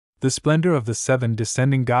The splendor of the 7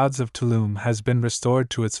 descending gods of Tulum has been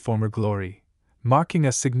restored to its former glory, marking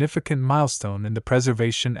a significant milestone in the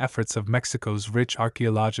preservation efforts of Mexico's rich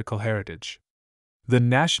archaeological heritage. The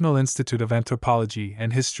National Institute of Anthropology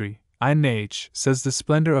and History, INAH, says the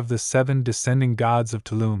splendor of the 7 descending gods of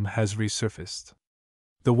Tulum has resurfaced.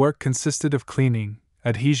 The work consisted of cleaning,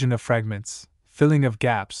 adhesion of fragments, filling of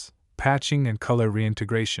gaps, patching, and color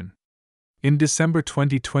reintegration. In December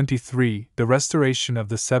 2023, the restoration of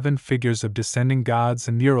the 7 figures of descending gods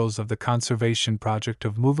and murals of the conservation project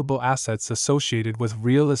of movable assets associated with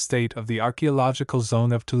real estate of the Archaeological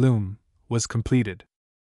Zone of Tulum was completed.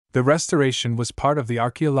 The restoration was part of the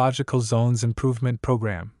Archaeological Zone's Improvement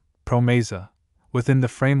Program, PROMESA, within the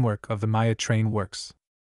framework of the Maya Train Works.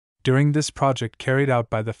 During this project carried out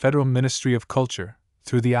by the Federal Ministry of Culture,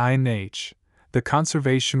 through the INH, the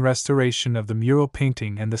conservation restoration of the mural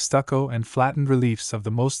painting and the stucco and flattened reliefs of the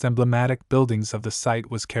most emblematic buildings of the site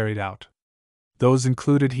was carried out. Those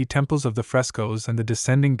included he temples of the frescoes and the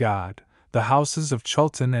descending god, the houses of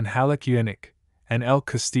Chultan and Halak Unik, and El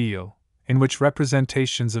Castillo, in which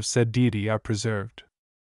representations of said deity are preserved.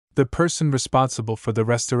 The person responsible for the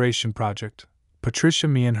restoration project, Patricia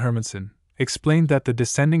Mian Hermanson, explained that the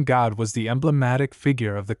descending god was the emblematic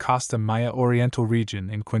figure of the Costa Maya Oriental region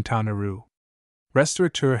in Quintana Roo.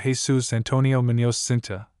 Restaurateur Jesus Antonio Munoz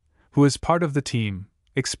Cinta, who is part of the team,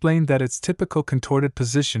 explained that its typical contorted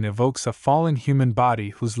position evokes a fallen human body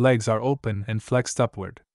whose legs are open and flexed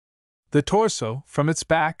upward. The torso, from its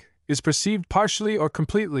back, is perceived partially or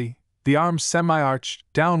completely, the arms semi-arched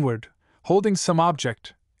downward, holding some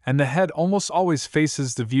object, and the head almost always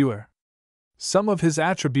faces the viewer. Some of his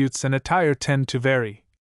attributes and attire tend to vary,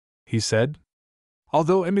 he said.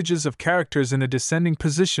 Although images of characters in a descending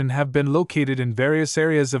position have been located in various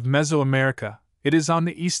areas of Mesoamerica, it is on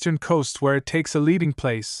the eastern coast where it takes a leading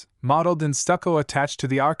place, modeled in stucco attached to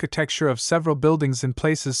the architecture of several buildings in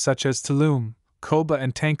places such as Tulum, Coba,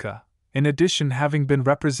 and Tanca, in addition having been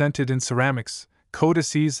represented in ceramics,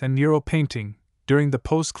 codices, and mural painting during the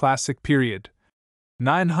post-classic period,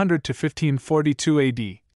 900 to 1542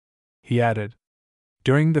 AD. He added,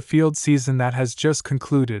 during the field season that has just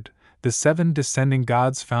concluded, the 7 descending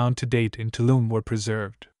gods found to date in Tulum were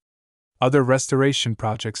preserved. Other restoration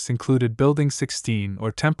projects included Building 16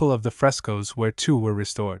 or Temple of the Frescoes, where 2 were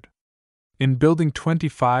restored. In Building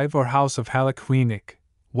 25 or House of Halak Unik,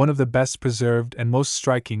 one of the best preserved and most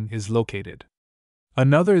striking is located.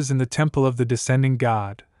 Another is in the Temple of the Descending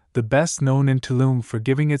God, the best known in Tulum for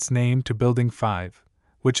giving its name to Building 5,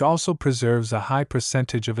 which also preserves a high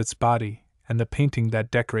percentage of its body and the painting that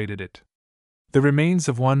decorated it. The remains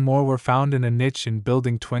of one more were found in a niche in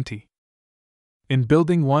Building 20. In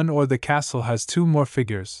Building 1 or the castle has 2 more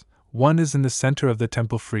figures, one is in the center of the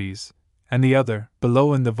temple frieze, and the other,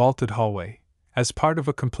 below in the vaulted hallway, as part of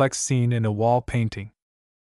a complex scene in a wall painting.